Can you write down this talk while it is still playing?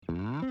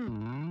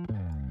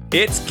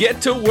It's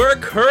Get to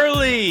Work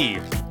Hurley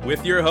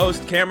with your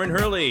host, Cameron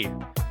Hurley.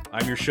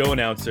 I'm your show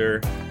announcer,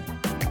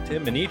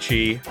 Tim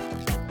Minichi.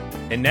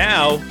 And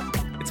now,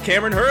 it's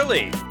Cameron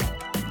Hurley.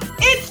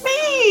 It's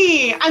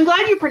me! I'm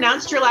glad you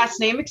pronounced your last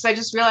name because I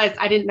just realized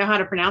I didn't know how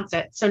to pronounce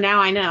it. So now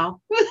I know.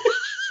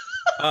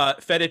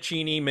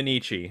 Fettuccine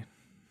Minichi.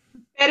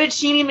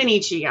 Fettuccine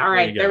Minichi. All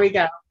right, there we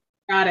go.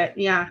 Got it.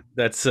 Yeah.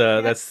 That's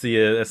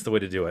the way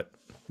to do it.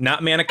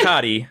 Not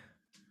manicotti.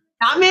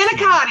 Not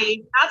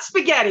manicotti. Not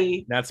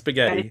spaghetti. Not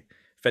spaghetti.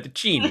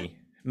 Fettuccine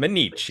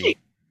Minichi.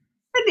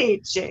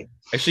 Minichi. I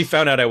actually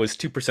found out I was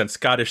 2%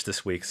 Scottish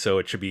this week, so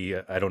it should be,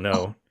 I don't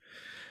know,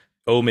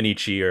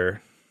 Minichi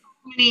or...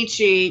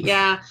 Minichi,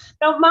 yeah.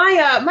 No,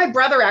 my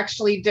brother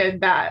actually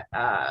did that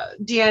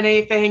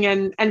DNA thing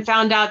and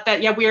found out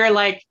that, yeah, we are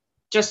like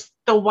just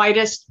the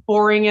whitest,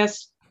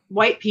 boringest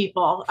white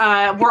people.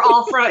 We're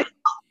all from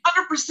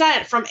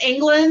 100% from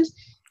England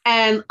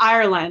and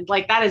Ireland.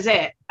 Like, that is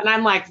it. And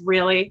I'm like,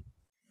 really?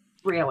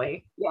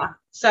 Really? Yeah.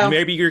 So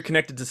maybe you're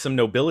connected to some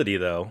nobility,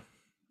 though.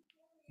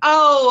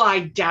 Oh,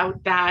 I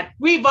doubt that.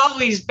 We've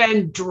always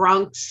been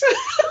drunks.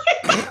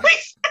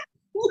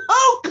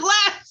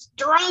 Low-class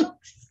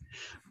drunks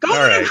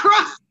going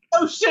across the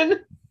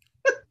ocean.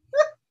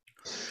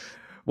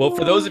 Well,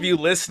 for those of you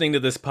listening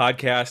to this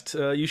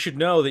podcast, you should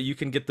know that you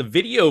can get the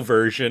video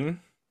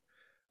version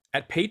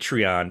at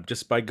Patreon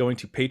just by going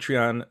to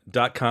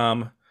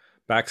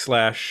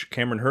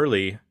patreon.com/Cameron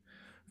Hurley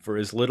for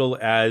as little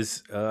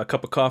as a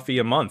cup of coffee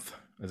a month.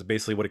 That's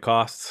basically what it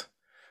costs.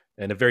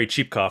 And a very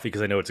cheap coffee,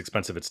 because I know it's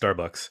expensive at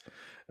Starbucks.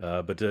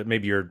 But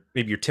maybe your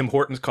Tim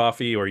Hortons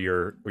coffee or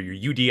your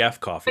UDF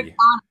coffee.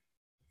 McDonald's.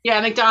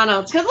 Yeah,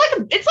 McDonald's. Because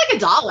it's like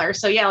 $1.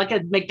 So yeah, like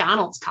a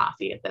McDonald's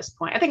coffee at this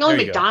point. I think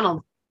only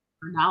McDonald's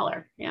for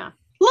 $1. Yeah.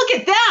 Look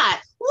at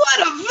that. What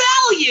a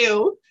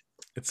value.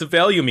 It's a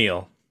value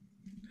meal.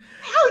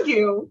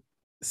 Value.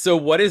 So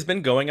what has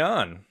been going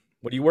on?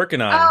 What are you working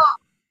on? Oh,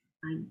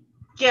 my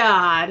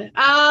God.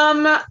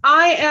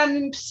 I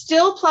am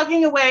still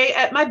plugging away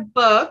at my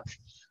book.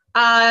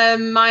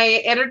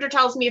 My editor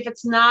tells me if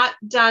it's not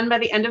done by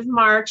the end of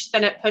March,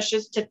 then it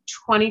pushes to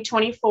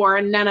 2024,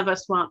 and none of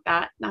us want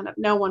that.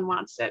 No one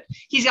wants it.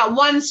 He's got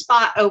one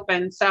spot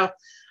open. So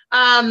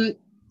I'm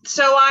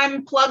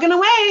plugging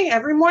away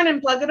every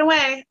morning,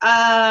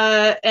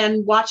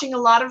 and watching a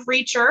lot of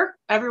Reacher.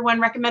 Everyone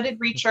recommended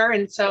Reacher.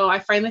 And so I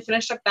finally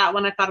finished up that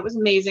one. I thought it was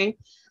amazing.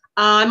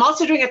 I'm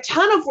also doing a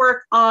ton of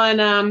work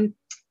on,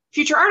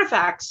 Future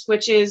Artifacts,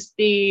 which is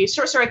the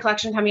short story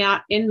collection coming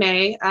out in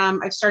May.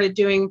 I've started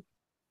doing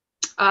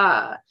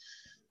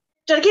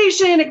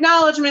dedication,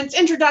 acknowledgements,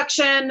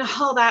 introduction,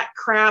 all that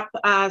crap.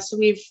 So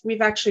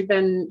we've actually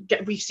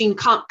we've seen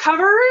comp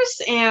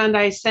covers, and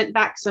I sent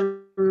back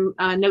some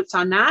notes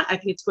on that. I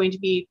think it's going to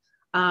be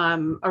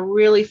a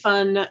really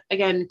fun,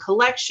 again,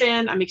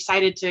 collection. I'm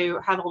excited to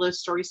have all those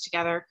stories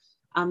together.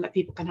 That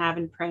people can have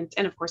in print,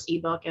 and of course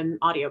ebook and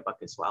audiobook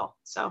as well.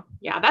 So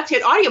yeah, that's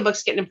good.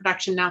 Audiobook's getting in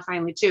production now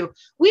finally too.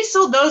 We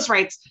sold those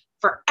rights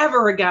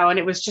forever ago, and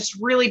it was just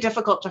really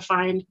difficult to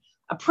find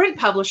a print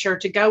publisher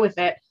to go with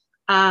it.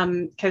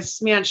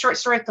 Because man, short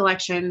story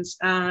collections,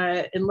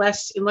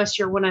 unless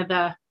you're one of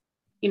the,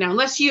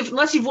 unless you've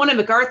won a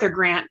MacArthur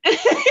grant,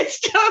 it's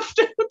tough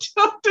to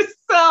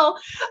sell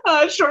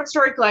short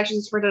story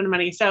collections for a ton of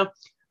money. So.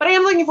 But I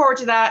am looking forward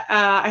to that.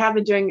 I have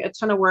been doing a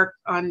ton of work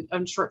on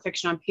short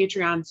fiction on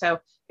Patreon, so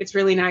it's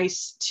really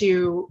nice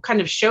to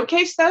kind of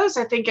showcase those.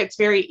 I think it's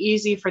very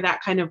easy for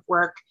that kind of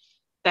work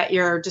that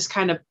you're just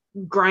kind of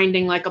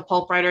grinding like a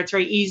pulp writer. It's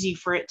very easy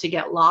for it to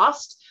get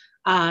lost.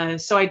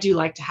 So I do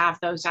like to have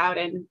those out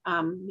in,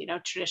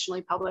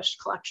 traditionally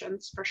published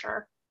collections for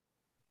sure.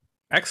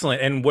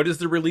 Excellent. And what is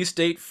the release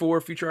date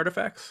for Future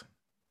Artifacts?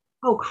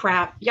 Oh,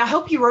 crap. Yeah, I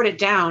hope you wrote it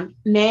down.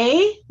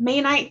 May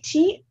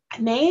 19th.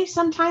 May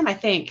sometime, I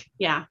think.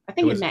 Yeah, I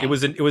think in May. It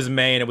was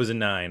May, and it was a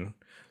 9.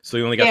 So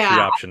you only got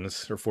 3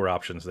 options or 4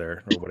 options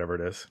there, or whatever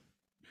it is.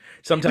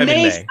 Sometime in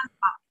May.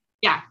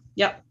 Yeah.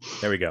 Yep.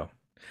 There we go.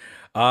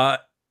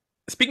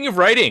 Speaking of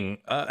writing,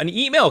 an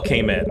email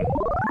came in.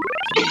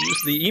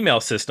 Use the email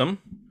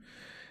system,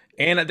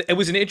 and it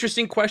was an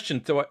interesting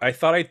question. So I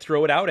thought I'd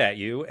throw it out at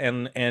you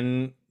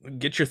and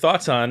get your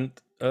thoughts on.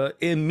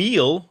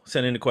 Emil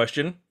sent in a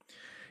question.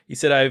 He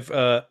said, "I've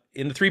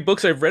in the 3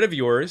 books I've read of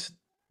yours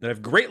that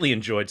I've greatly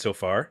enjoyed so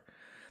far,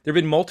 there have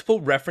been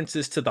multiple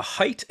references to the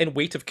height and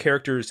weight of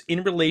characters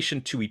in relation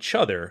to each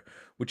other,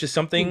 which is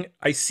something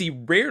I see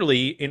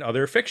rarely in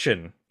other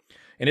fiction.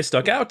 And it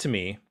stuck out to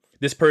me.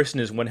 This person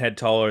is 1 head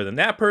taller than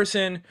that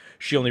person.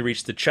 She only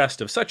reached the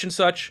chest of such and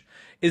such.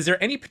 Is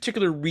there any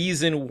particular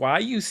reason why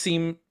you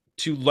seem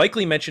to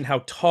likely mention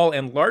how tall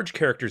and large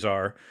characters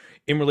are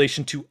in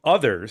relation to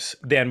others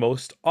than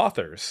most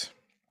authors?"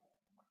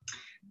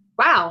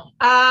 Wow.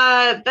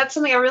 That's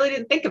something I really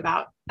didn't think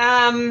about.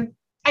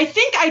 I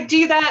think I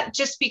do that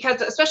just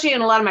because, especially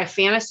in a lot of my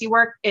fantasy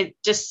work, it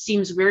just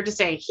seems weird to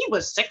say he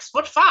was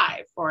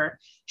 6'5" or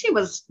she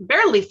was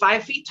barely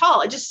 5 feet tall.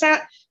 It just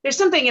there's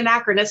something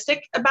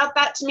anachronistic about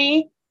that to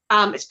me.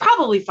 It's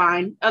probably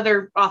fine.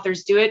 Other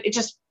authors do it.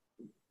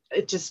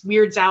 it just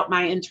weirds out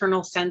my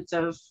internal sense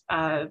of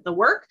the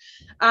work.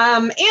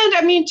 And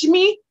I mean, to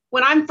me,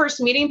 when I'm first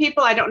meeting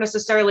people, I don't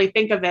necessarily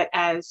think of it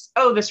as,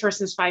 oh, this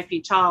person's 5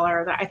 feet tall,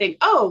 or that I think,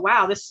 oh,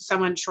 wow, this is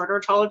someone shorter or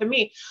taller than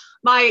me.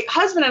 My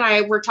husband and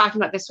I were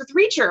talking about this with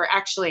Reacher,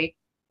 actually.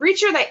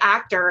 Reacher, the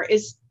actor,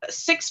 is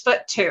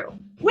 6'2",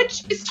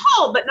 which is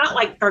tall, but not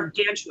like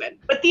gargantuan.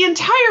 But the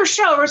entire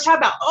show was talking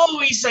about, oh,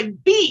 he's a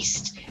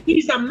beast.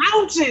 He's a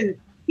mountain.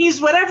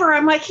 He's whatever.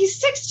 I'm like,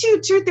 he's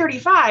 6'2",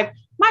 235.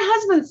 My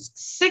husband's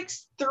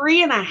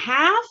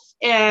 6'3.5"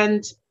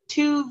 and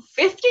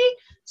 250.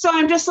 So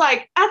I'm just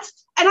like, and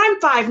I'm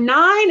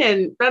 5'9"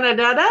 and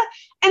da-da-da-da.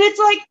 And it's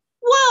like,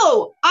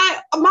 whoa,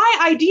 my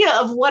idea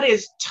of what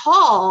is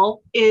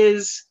tall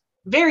is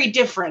very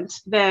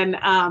different than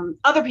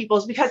other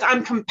people's, because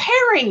I'm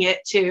comparing it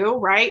to,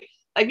 right,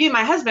 like me and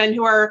my husband,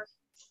 who are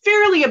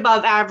fairly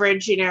above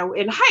average,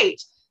 in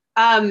height.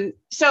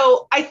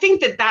 So I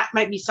think that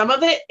might be some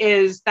of it.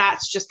 Is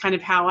that's just kind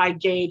of how I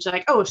gauge,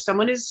 like, oh, if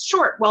someone is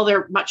short, well,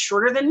 they're much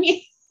shorter than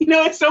me.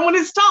 If someone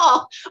is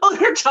tall, oh,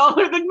 they're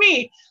taller than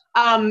me.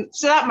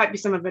 So that might be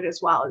some of it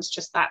as well. It's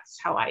just that's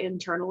how I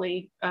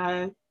internally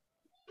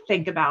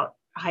think about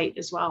height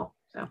as well.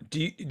 So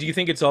Do you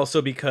think it's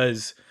also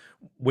because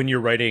when you're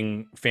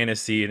writing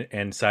fantasy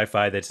and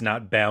sci-fi that's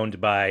not bound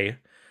by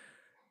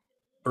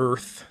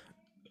Earth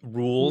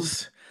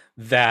rules,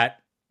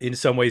 that in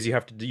some ways you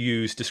have to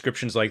use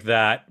descriptions like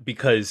that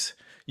because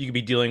you could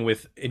be dealing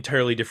with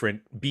entirely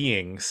different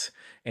beings,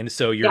 and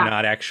so you're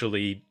not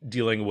actually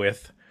dealing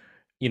with,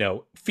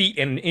 feet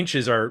and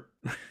inches are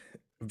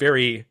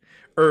very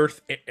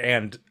Earth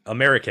and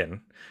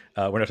American.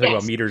 We're not talking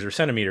about meters or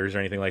centimeters or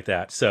anything like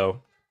that.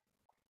 So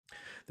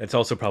that's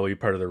also probably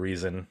part of the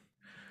reason.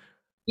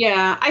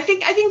 Yeah, I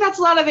think that's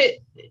a lot of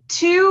it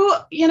too,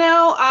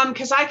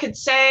 because I could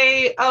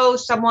say, oh,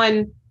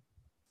 someone,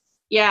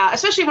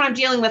 especially when I'm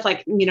dealing with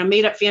like,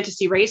 made up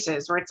fantasy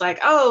races where it's like,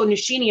 oh,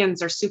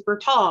 Nishinians are super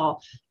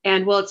tall.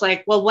 And well, it's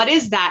like, well, what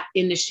is that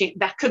in Nishin?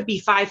 That could be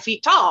 5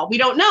 feet tall. We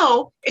don't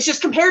know. It's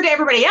just compared to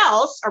everybody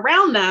else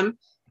around them.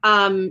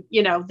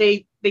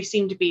 They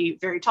seem to be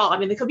very tall. I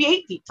mean, they could be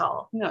 8 feet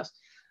tall. Who knows?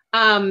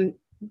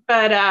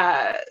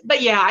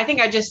 But yeah, I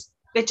think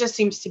it just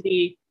seems to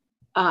be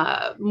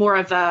more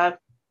of a,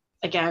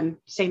 again,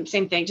 same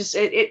thing. Just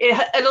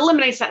it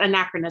eliminates that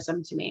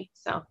anachronism to me.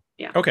 So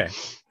yeah. Okay.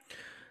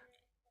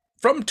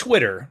 From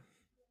Twitter,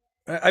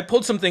 I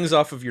pulled some things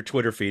off of your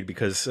Twitter feed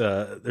because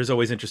there's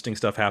always interesting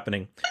stuff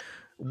happening.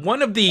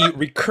 One of the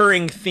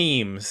recurring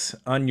themes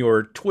on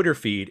your Twitter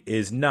feed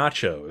is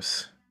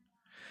nachos.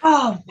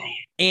 Oh man.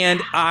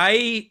 And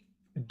I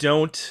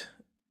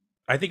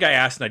think I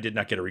asked and I did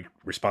not get a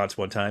response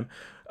one time.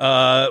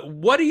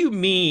 What do you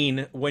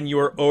mean when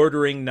you're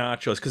ordering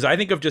nachos? Because I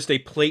think of just a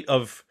plate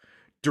of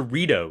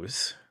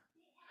Doritos.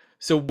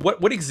 So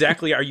what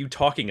exactly are you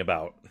talking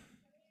about?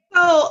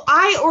 So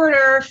I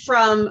order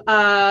from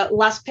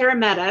Las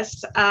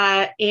Paramedas,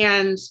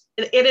 and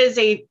it is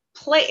a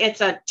plate.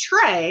 It's a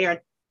tray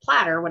or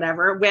platter,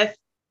 whatever, with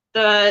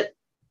the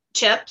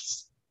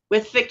chips,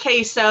 with the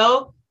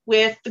queso,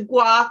 with the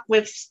guac,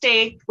 with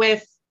steak,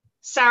 with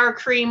sour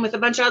cream, with a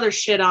bunch of other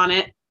shit on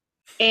it,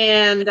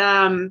 and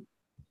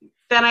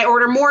then I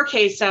order more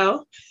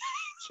queso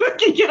so I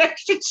can get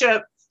extra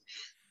chips,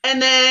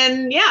 and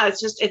then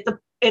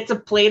it's a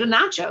plate of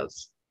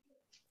nachos.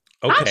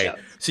 Okay, nachos.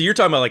 So you're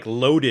talking about like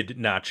loaded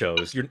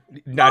nachos. You're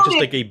not just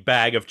like a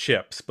bag of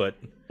chips, but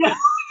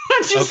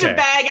it's just a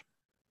bag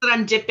that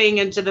I'm dipping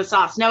into the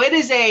sauce. No, it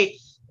is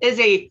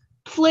a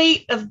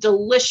plate of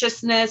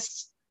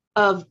deliciousness,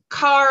 of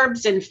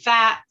carbs and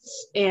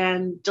fats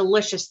and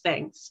delicious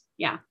things.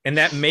 Yeah. And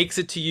that makes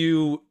it to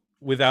you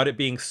without it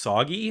being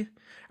soggy?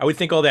 I would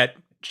think all that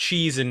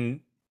cheese and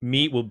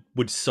meat would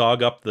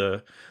sog up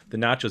the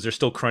nachos. They're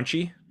still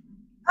crunchy?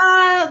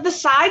 The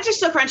sides are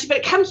still crunchy, but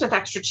it comes with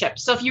extra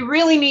chips. So if you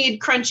really need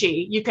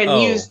crunchy, you can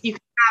have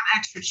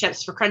extra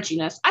chips for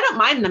crunchiness. I don't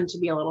mind them to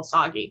be a little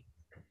soggy.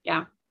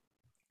 Yeah.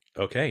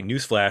 Okay,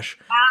 newsflash.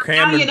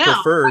 Cameron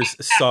prefers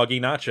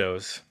soggy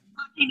nachos.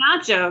 Soggy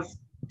nachos.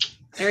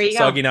 There you go.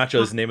 Soggy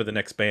Nachos is the name of the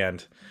next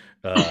band.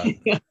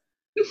 And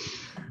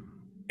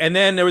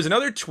then there was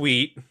another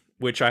tweet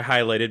which I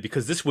highlighted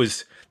because this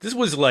was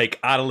like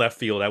out of left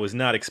field. I was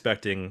not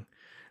expecting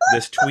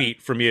this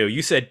tweet from you.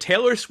 You said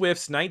Taylor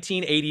Swift's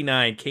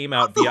 1989 came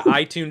out via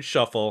iTunes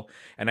Shuffle,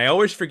 and I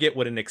always forget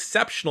what an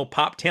exceptional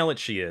pop talent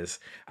she is.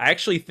 I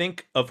actually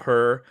think of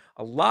her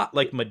a lot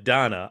like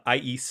Madonna,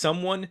 i.e.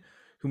 someone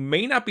who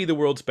may not be the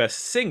world's best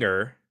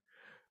singer,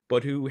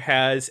 but who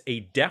has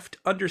a deft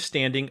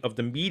understanding of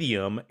the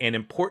medium and,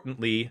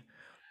 importantly,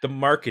 the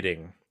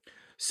marketing.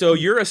 So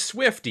you're a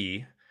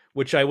Swiftie,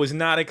 which I was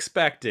not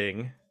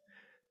expecting.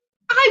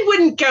 I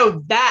wouldn't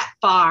go that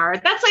far.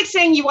 That's like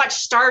saying you watch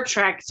Star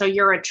Trek, so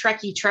you're a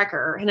Trekkie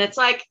Trekker. And it's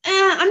like,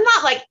 I'm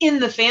not like in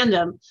the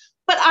fandom,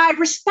 but I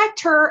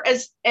respect her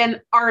as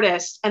an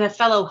artist and a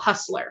fellow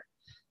hustler.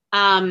 So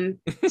I think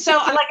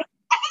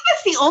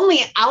that's the only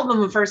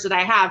album of hers that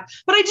I have,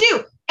 but I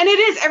do. And it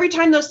is every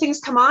time those things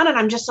come on and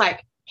I'm just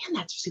like, man,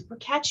 that's super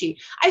catchy.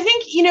 I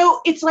think,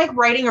 it's like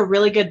writing a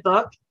really good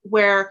book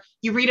where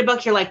you read a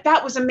book, you're like,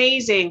 that was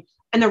amazing.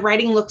 And the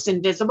writing looks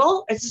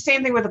invisible. It's the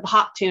same thing with a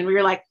pop tune where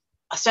you're like,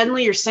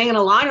 suddenly you're singing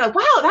along, you're like,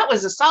 wow, that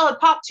was a solid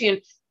pop tune.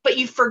 But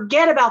you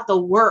forget about the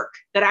work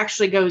that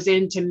actually goes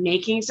into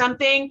making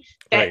something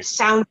that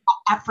sounds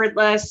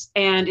effortless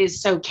and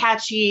is so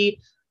catchy.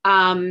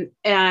 And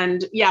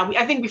yeah,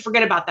 I think we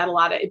forget about that a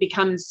lot. It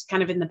becomes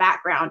kind of in the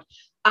background.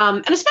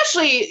 And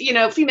especially,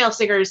 female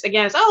singers,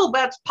 again, it's, oh,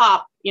 that's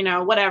pop,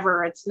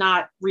 whatever. It's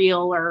not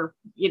real or,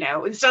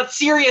 it's not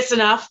serious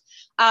enough.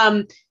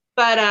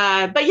 But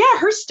yeah,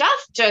 her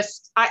stuff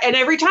and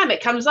every time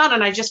it comes on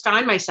and I just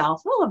find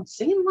myself, oh, I'm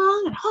singing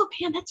along and, oh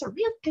man, that's a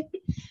real good,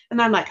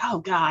 and I'm like, oh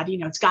God,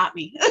 it's got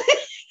me.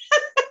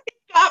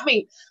 Got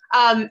me.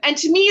 And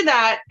to me,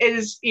 that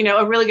is,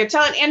 a really good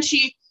talent. And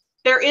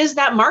there is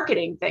that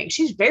marketing thing.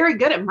 She's very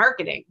good at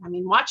marketing. I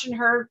mean, watching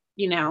her,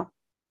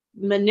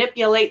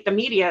 manipulate the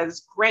media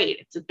is great.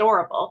 It's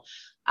adorable.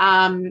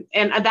 And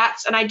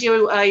I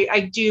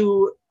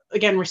do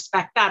again,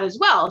 respect that as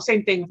well.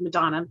 Same thing with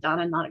Madonna.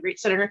 Madonna, not a great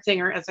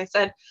singer, as I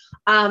said,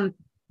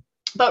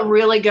 but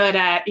really good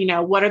at,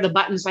 what are the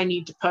buttons I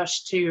need to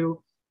push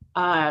to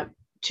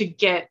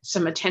get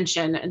some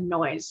attention and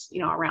noise,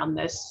 around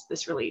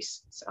this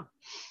release. So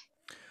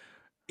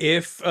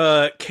if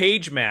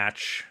cage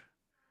match,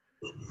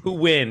 who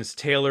wins,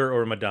 Taylor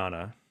or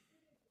Madonna?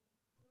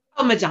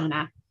 Oh,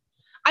 Madonna.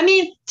 I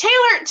mean,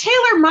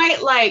 Taylor might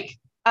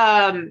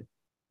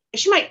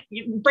she might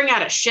bring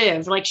out a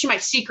shiv, like she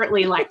might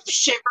secretly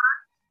shiver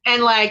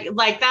and like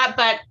that.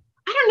 But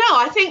I don't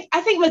know.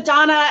 I think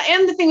Madonna,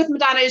 and the thing with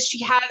Madonna is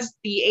she has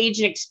the age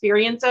and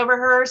experience over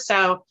her.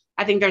 So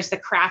I think there's the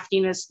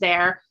craftiness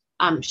there.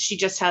 She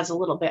just has a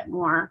little bit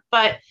more.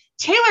 But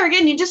Taylor,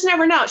 again, you just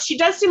never know. She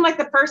does seem like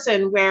the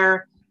person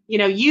where,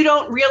 you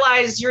don't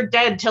realize you're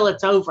dead till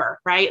it's over,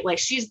 right? Like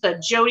she's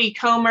the Jodie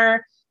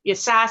Comer, the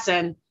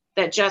assassin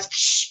that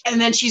just,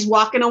 and then she's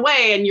walking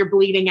away and you're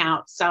bleeding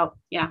out. So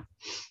yeah.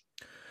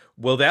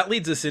 Well, that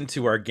leads us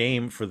into our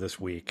game for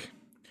this week,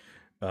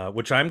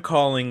 which I'm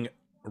calling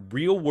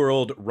Real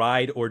World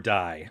Ride or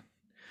Die.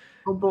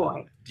 Oh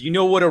boy. Do you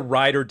know what a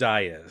ride or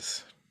die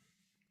is?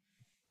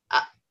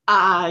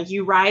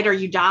 You ride or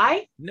you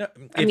die? No,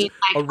 it's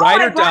a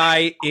ride or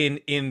die in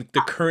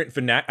the current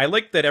vernacular. I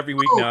like that every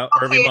week now,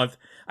 or every month,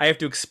 I have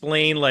to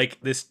explain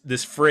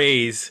this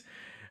phrase.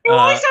 You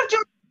always have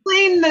to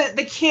explain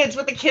the kids,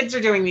 what the kids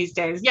are doing these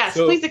days. Yes,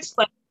 so please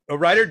explain. A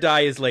ride or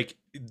die is like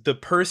the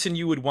person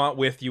you would want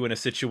with you in a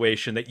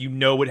situation that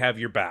would have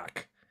your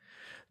back.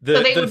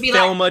 The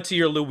Thelma to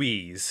your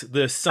Louise,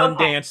 the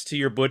Sundance to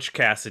your Butch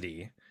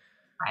Cassidy.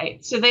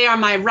 Right. So they are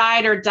my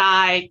ride or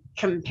die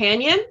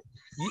companion.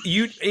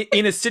 You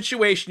in a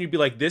situation, you'd be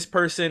like, this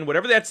person,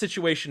 whatever that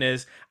situation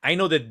is, I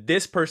know that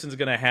this person's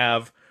gonna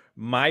have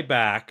my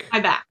back. My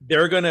back.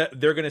 They're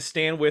gonna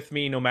stand with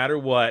me no matter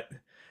what.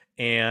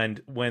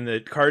 And when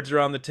the cards are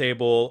on the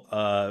table,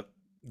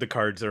 the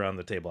cards are on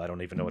the table. I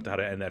don't even know how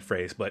to end that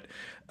phrase, but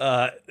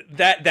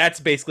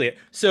that's basically it.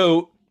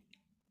 So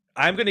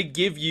I'm gonna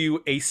give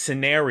you a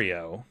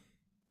scenario.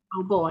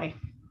 Oh boy.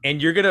 And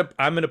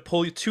I'm gonna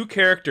pull you two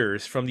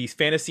characters from the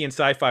fantasy and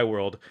sci-fi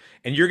world,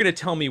 and you're gonna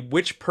tell me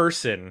which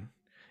person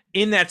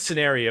in that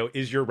scenario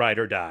is your ride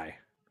or die.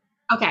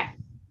 Okay.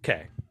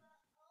 Okay.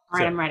 All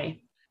right, I'm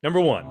ready. Number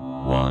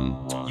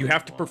one. You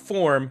have to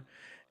perform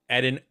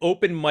at an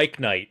open mic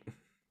night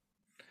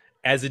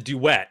as a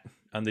duet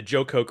on the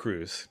JoCo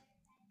cruise.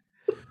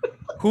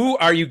 Who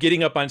are you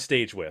getting up on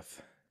stage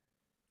with?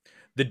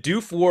 The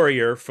Doof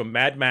Warrior from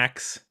Mad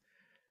Max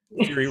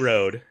Fury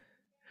Road,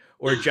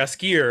 or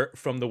Jaskier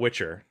from The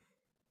Witcher?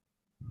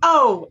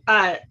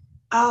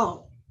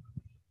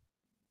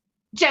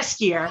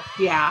 Jaskier,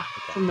 yeah,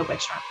 from The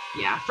Witcher.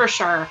 Yeah, for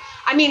sure.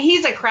 I mean,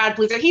 he's a crowd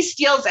pleaser. He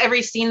steals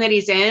every scene that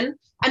he's in,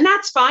 and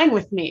that's fine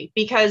with me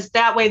because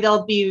that way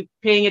they'll be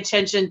paying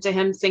attention to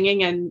him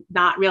singing and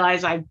not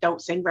realize I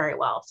don't sing very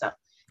well. So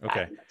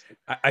okay.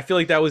 I feel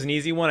like that was an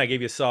easy one. I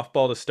gave you a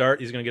softball to start.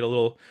 He's going to get a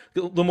little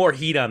more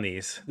heat on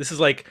these. This is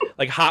like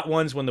Hot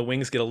Ones when the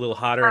wings get a little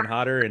hotter and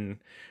hotter, and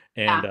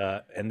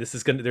this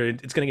is it's going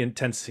to get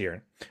intense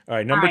here. All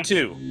right, number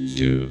two.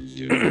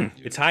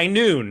 It's high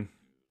noon,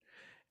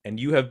 and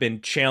you have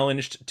been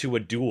challenged to a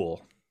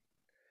duel.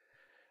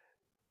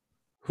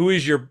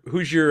 Who's your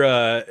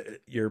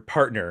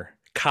partner?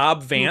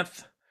 Cobb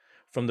Vanth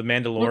from The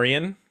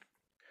Mandalorian,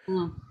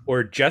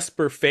 or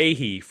Jesper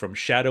Fahey from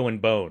Shadow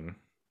and Bone?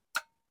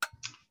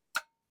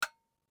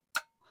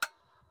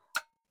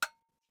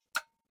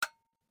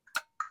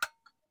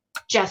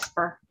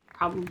 Jesper,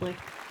 probably.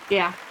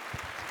 Yeah.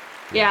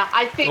 Yeah,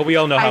 I think. Well, we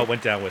all know how it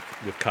went down with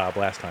Cobb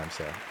last time,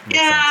 so.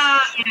 Yeah,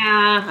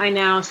 I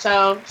know.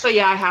 So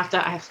yeah, I have to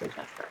go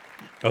Jesper.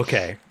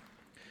 Okay.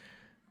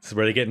 This is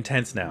where they get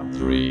intense now.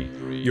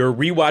 You're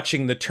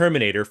rewatching The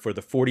Terminator for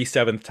the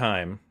 47th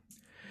time,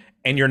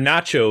 and your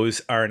nachos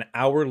are an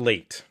hour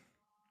late.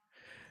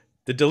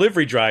 The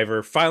delivery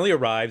driver finally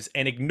arrives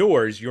and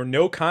ignores your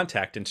no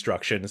contact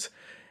instructions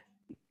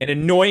and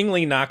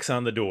annoyingly knocks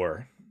on the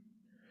door.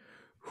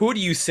 Who do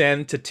you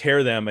send to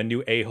tear them a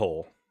new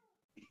a-hole?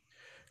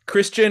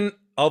 Christian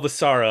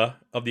Alvasara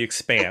of The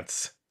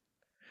Expanse,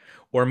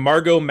 or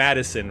Margot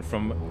Madison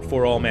from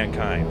For All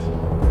Mankind?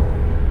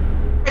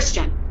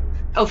 Christian.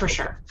 Oh, for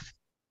sure.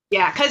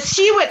 Yeah, because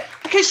you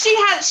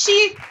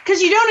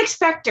don't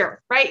expect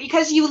her, right?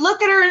 Because you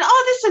look at her and,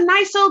 oh, this is a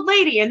nice old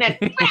lady, and then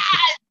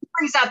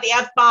brings out the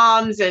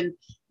F-bombs, and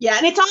yeah,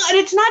 and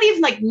it's not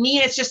even like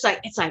mean, it's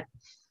like,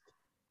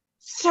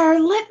 sir,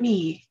 let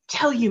me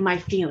tell you my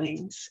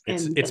feelings.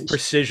 It's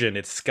precision,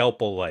 it's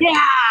scalpel-like.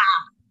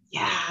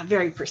 Yeah,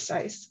 very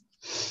precise.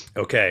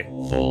 Okay.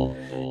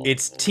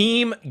 It's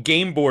team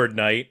game board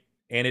night,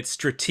 and it's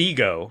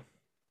Stratego.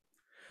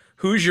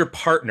 Who's your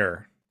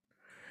partner?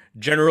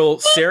 General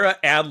Sarah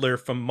Adler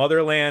from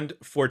Motherland,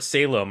 Fort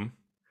Salem,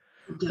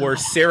 or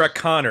Sarah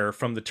Connor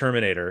from The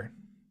Terminator?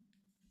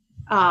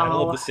 I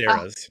love the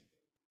Sarahs.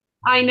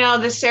 I know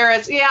the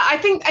Sarahs. Yeah, I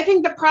think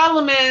the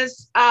problem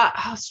is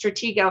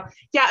Stratego.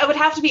 Yeah, it would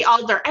have to be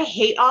Adler. I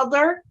hate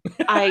Adler.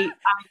 I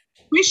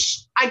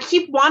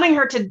keep wanting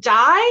her to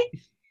die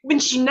when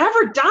she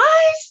never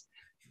dies.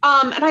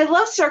 And I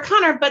love Sarah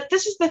Connor, but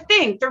this is the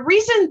thing. The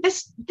reason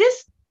this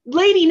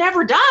lady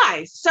never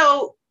dies.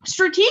 So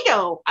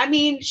Stratego, I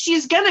mean,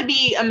 she's gonna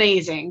be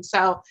amazing.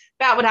 So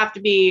that would have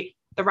to be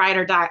the ride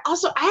or die.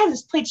 Also, I haven't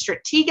played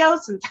Stratego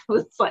since I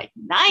was like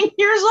 9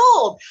 years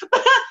old.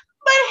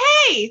 But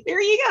hey, there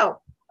you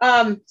go.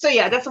 So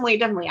yeah,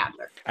 definitely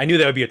Adler. I knew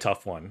that would be a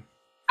tough one.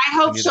 I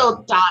hope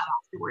she'll die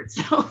afterwards.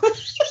 So.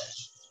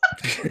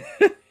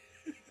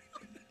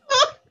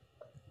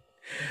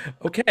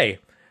 Okay.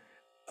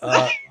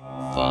 Five.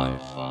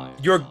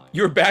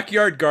 Your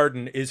backyard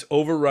garden is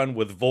overrun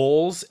with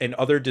voles and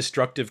other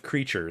destructive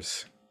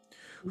creatures.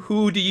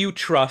 Who do you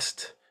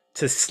trust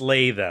to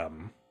slay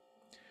them?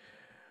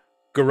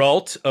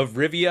 Geralt of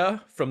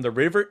Rivia from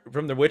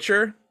The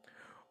Witcher,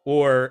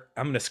 or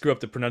I'm going to screw up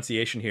the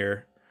pronunciation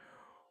here,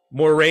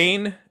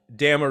 Moraine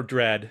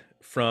Damodred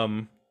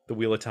from The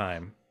Wheel of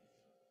Time?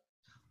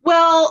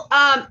 Well,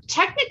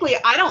 technically,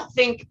 I don't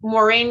think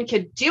Moraine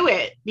could do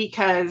it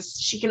because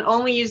she can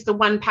only use the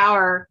one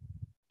power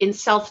in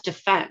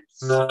self-defense.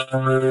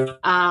 For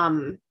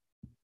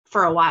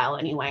a while,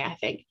 anyway, I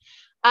think.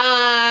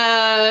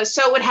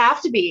 So it would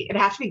have to be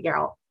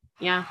Geralt.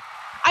 Yeah.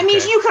 I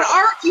mean, you could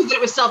argue that it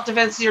was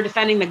self-defense because you're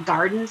defending the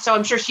garden, so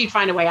I'm sure she'd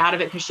find a way out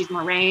of it because she's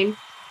Moraine,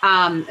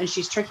 and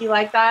she's tricky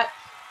like that.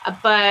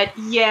 But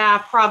yeah,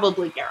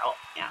 probably Geralt.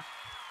 Yeah.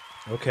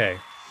 Okay.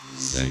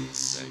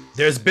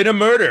 There's been a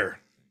murder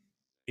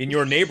in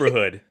your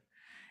neighborhood,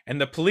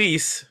 and the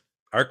police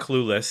are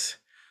clueless.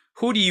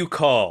 Who do you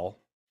call?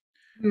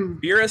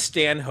 Vera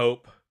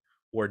Stanhope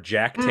or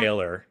Jack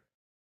Taylor?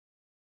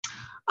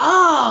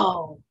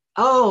 Oh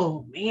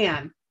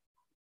man.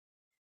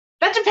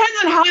 That depends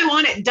on how I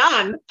want it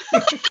done. Do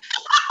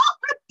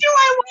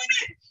I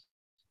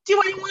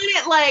want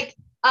it like,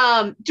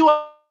 do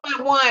I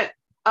want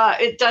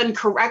it done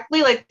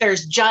correctly? Like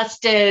there's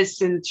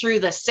justice and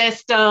through the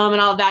system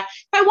and all that.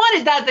 If I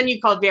wanted that, then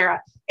you call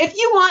Vera. If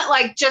you want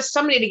like just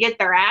somebody to get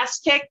their ass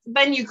kicked,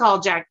 then you call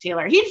Jack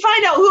Taylor. He'd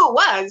find out who it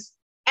was,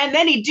 and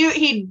then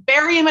he'd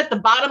bury him at the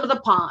bottom of the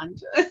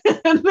pond.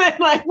 And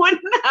then I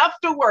wouldn't have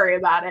to worry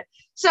about it.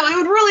 So it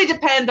would really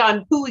depend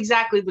on who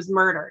exactly was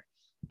murdered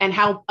and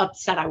how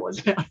upset I was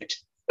about it.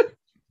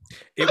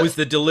 It was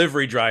the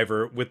delivery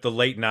driver with the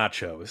late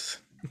nachos.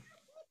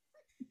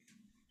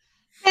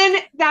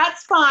 And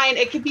that's fine.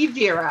 It could be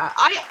Vera.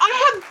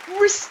 I have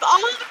all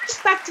the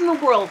respect in the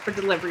world for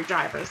delivery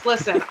drivers.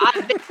 Listen,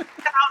 I've been so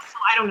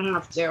I don't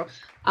have to.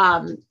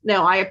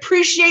 No, I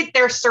appreciate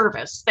their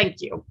service.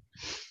 Thank you.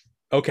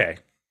 Okay.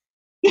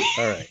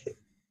 All right.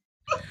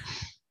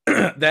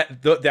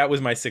 That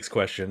was my 6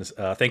 questions.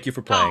 Thank you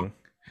for playing.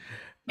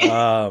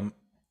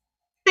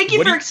 Thank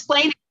you for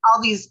explaining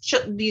all these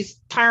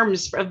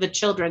terms of the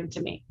children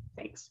to me.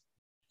 Thanks.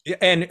 Yeah,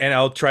 and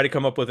I'll try to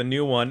come up with a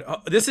new one.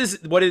 This is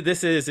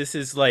This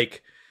is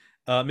like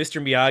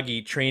Mr.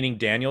 Miyagi training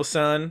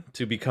Daniel-san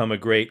to become a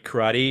great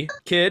karate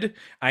kid.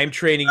 I'm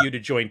training you to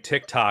join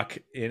TikTok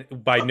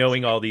by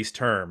knowing all these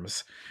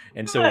terms,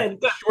 and so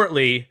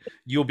shortly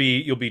you'll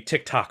be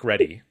TikTok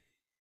ready.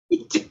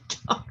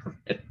 TikTok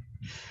ready.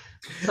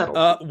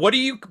 What do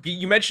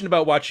you mentioned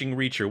about watching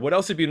Reacher? What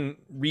else have you been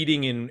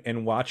reading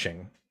and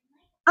watching?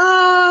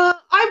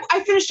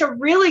 I finished a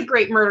really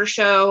great murder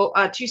show,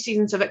 2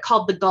 seasons of it,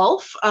 called The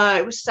Gulf.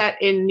 It was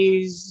set in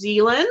New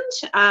Zealand.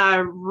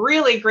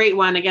 Really great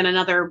one. Again,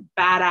 another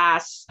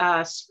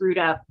badass, screwed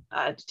up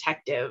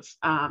detective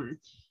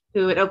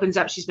who it opens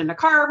up. She's been in a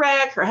car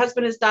wreck. Her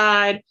husband has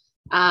died.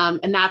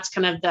 And that's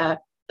kind of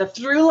the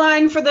through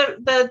line for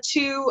the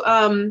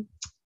 2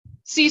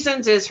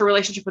 seasons is her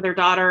relationship with her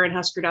daughter and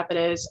how screwed up it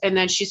is. And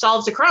then she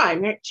solves a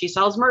crime. She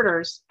solves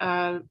murders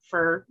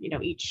for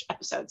each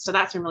episode. So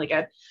that's been really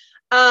good.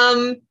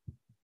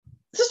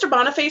 Sister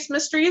Boniface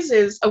Mysteries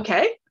is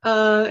okay.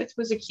 It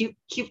was a cute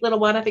little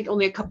one. I think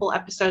only a couple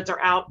episodes are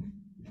out.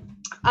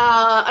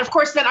 Of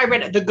course, then I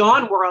read The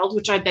Gone World,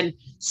 which I've been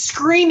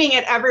screaming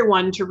at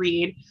everyone to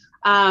read.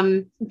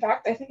 In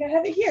fact, I think I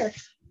have it here.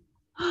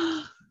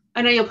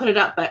 I know you'll put it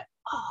up, but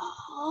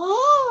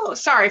oh,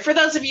 sorry for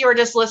those of you who are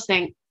just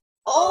listening.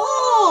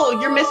 Oh,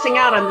 you're missing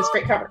out on this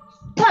great cover.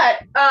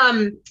 But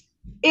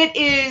it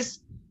is.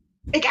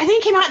 I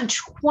think it came out in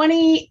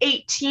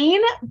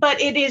 2018, but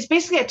it is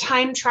basically a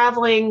time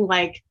traveling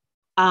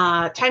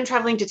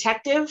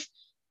detective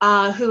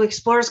who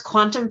explores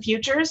quantum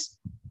futures.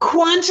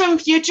 Quantum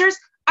futures.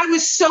 I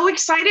was so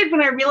excited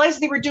when I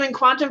realized they were doing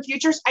quantum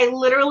futures. I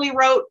literally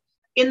wrote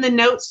in the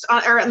notes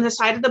or on the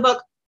side of the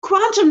book,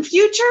 quantum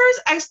futures,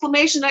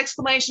 exclamation,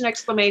 exclamation,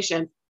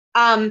 exclamation.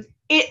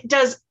 It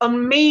does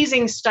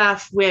amazing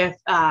stuff with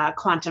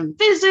quantum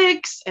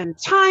physics and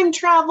time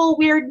travel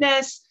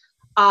weirdness.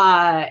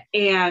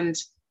 And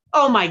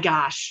oh my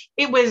gosh,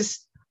 it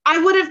was,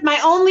 my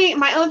only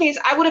thing is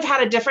I would have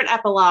had a different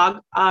epilogue.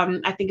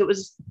 I think it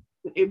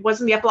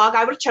wasn't the epilogue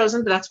I would have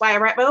chosen, but that's why I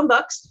write my own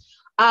books.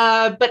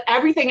 But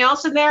everything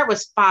else in there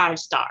was 5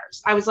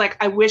 stars. I was like,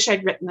 I wish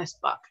I'd written this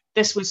book.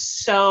 This was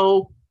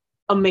so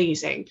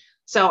amazing.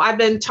 So I've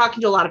been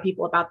talking to a lot of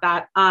people about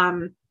that.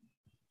 And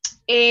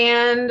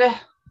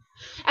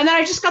then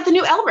I just got the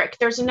new Elric.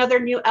 There's another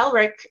new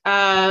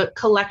Elric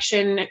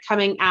collection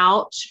coming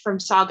out from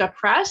Saga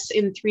Press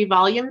in 3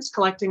 volumes,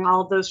 collecting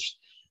all of those,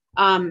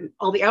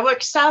 all the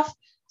Elric stuff.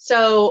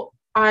 So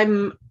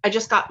I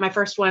just got my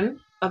first one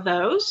of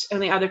those,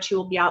 and the other 2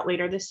 will be out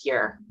later this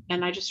year.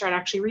 And I just started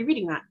actually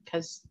rereading that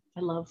because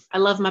I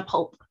love my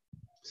pulp.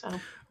 So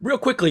real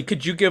quickly,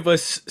 could you give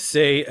us,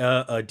 say,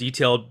 a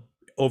detailed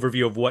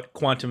overview of what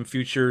quantum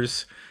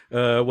futures,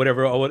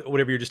 whatever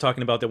you're just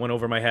talking about that went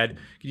over my head?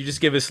 Could you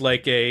just give us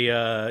like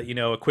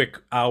a quick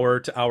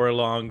hour to hour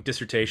long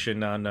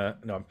dissertation on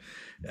no,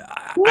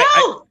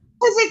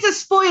 because it's a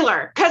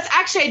spoiler. Because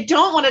actually, I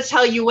don't want to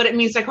tell you what it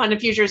means by quantum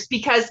futures,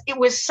 because it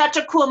was such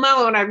a cool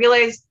moment when I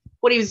realized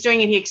what he was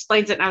doing and he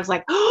explains it, and I was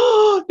like,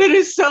 oh, that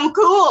is so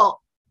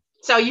cool.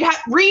 So you have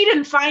read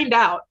and find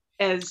out,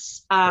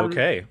 as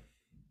okay.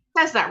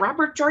 Says that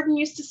Robert Jordan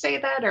used to say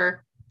that,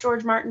 or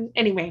George Martin.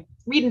 Anyway,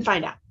 read and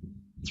find out.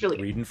 It's really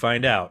good. Read and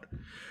find out.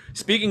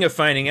 Speaking of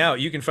finding out,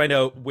 you can find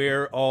out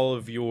where all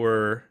of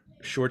your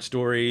short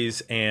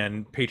stories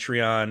and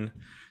Patreon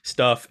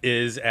stuff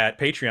is at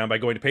Patreon by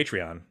going to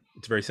Patreon.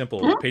 It's very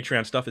simple. Mm-hmm.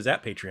 Patreon stuff is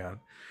at Patreon.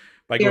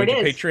 By going to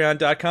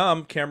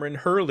patreon.com, Cameron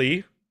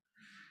Hurley.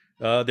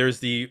 There's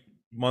the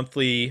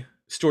monthly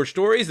short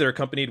stories that are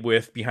accompanied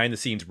with behind the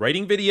scenes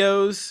writing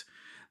videos.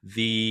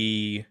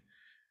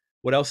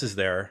 What else is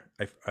there?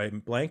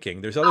 I'm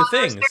blanking. There's other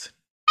things.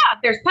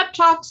 There's pep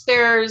talks.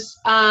 There's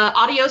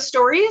audio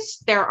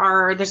stories.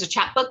 There's a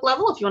chapbook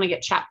level if you want to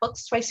get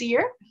chapbooks twice a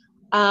year.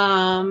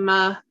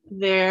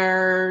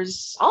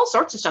 There's all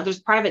sorts of stuff. There's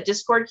a private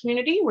Discord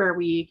community where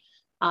we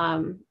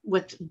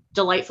with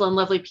delightful and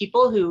lovely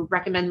people who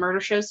recommend murder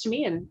shows to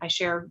me, and I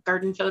share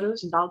garden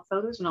photos and dog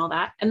photos and all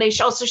that. And they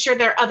also share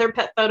their other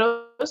pet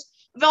photos.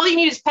 If all you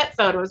need is pet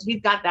photos,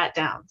 we've got that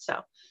down.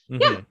 So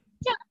yeah,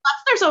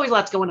 there's always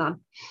lots going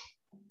on.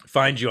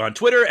 Find you on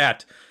Twitter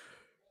at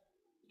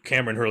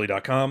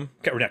CameronHurley.com.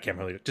 Not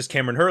Cameron Hurley, just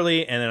Cameron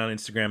Hurley, and then on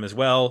Instagram as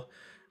well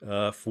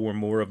for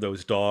more of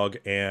those dog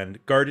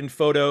and garden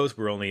photos.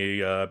 We're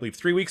only, I believe,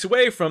 3 weeks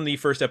away from the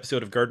first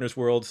episode of Gardener's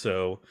World,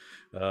 so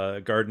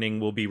gardening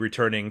will be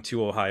returning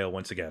to Ohio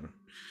once again.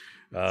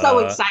 So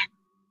excited.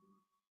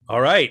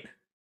 All right.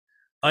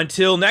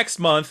 Until next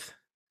month,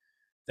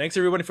 thanks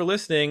everybody for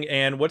listening.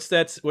 And what's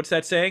that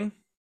saying?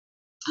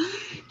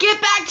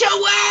 Get back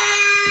to work!